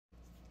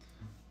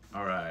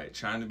Alright,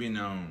 Trying to Be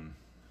Known.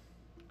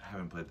 I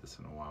haven't played this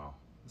in a while.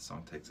 The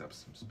song takes up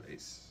some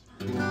space.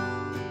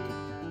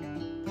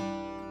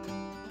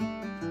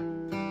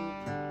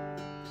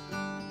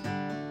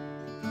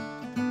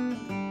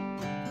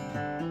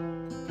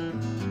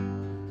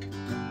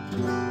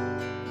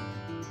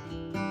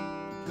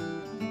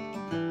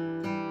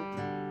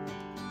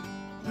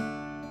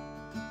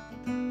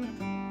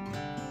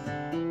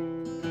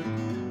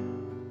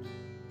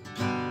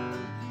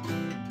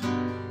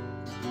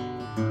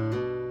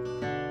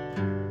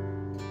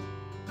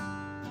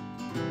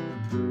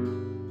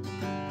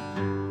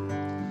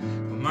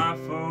 My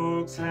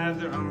folks had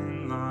their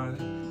own lot,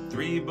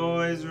 3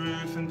 boys,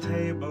 roof and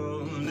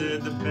table,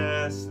 did the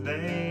best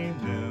they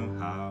knew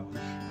how,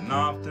 and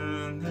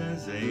often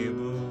as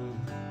able.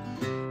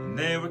 And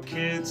they were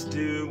kids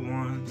too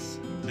once,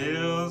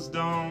 bills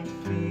don't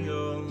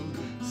feel,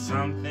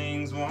 some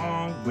things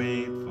won't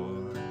wait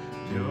for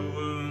your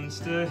wounds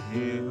to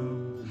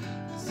heal.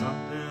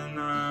 Something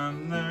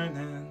I'm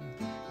learning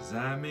as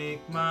I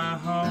make my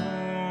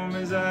home,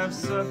 as I've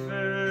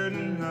suffered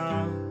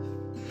enough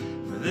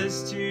for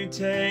this to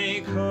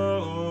take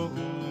hold.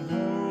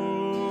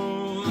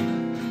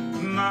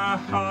 My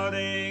heart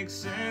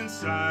aches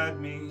inside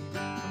me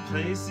from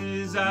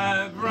places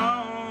I've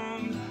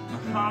roamed.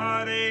 My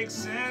heart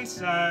aches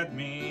inside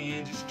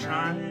me just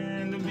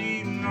trying to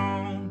be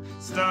known.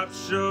 Stop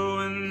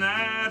showing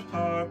that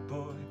heart,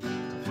 boy,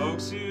 to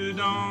folks who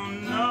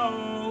don't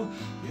know.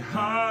 Your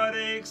heart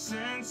aches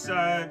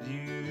inside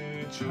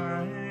you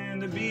trying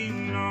to be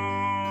known.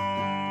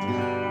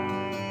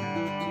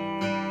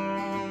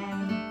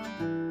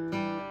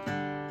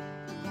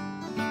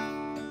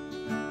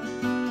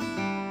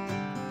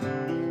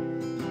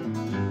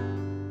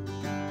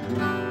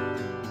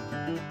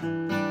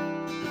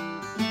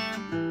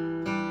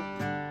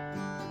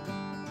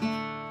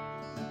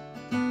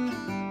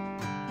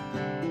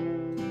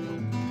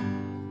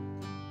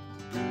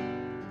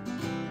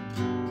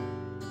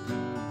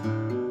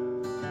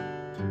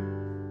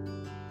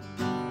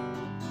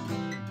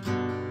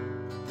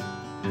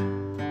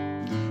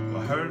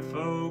 Hurt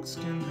folks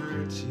can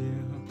hurt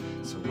you,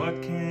 so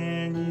what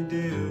can you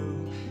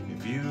do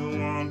if you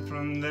want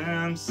from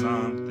them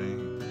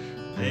something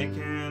they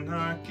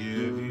cannot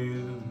give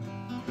you?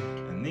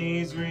 And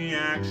these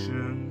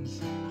reactions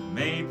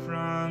made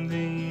from the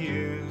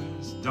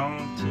years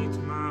don't teach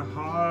my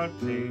heart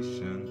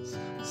patience,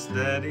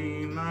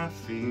 steady my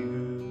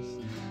fears.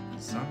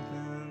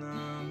 Something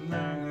I'm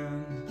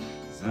learning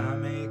as I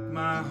make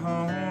my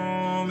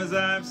home, as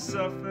I've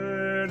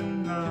suffered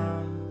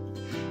enough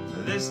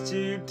for this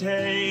to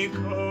take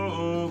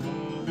hold.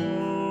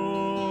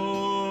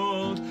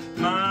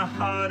 My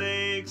heart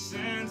aches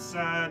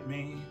inside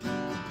me,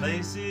 the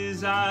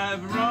places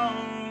I've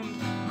roamed.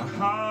 My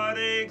heart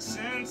aches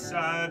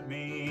inside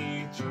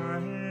me,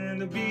 trying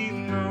to be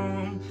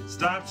known.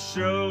 Stop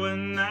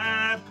showing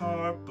that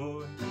heart,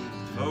 boy, to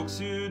folks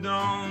who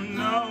don't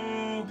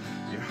know.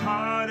 Your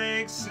heart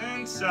aches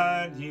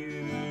inside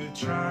you,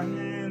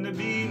 trying to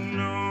be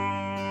known.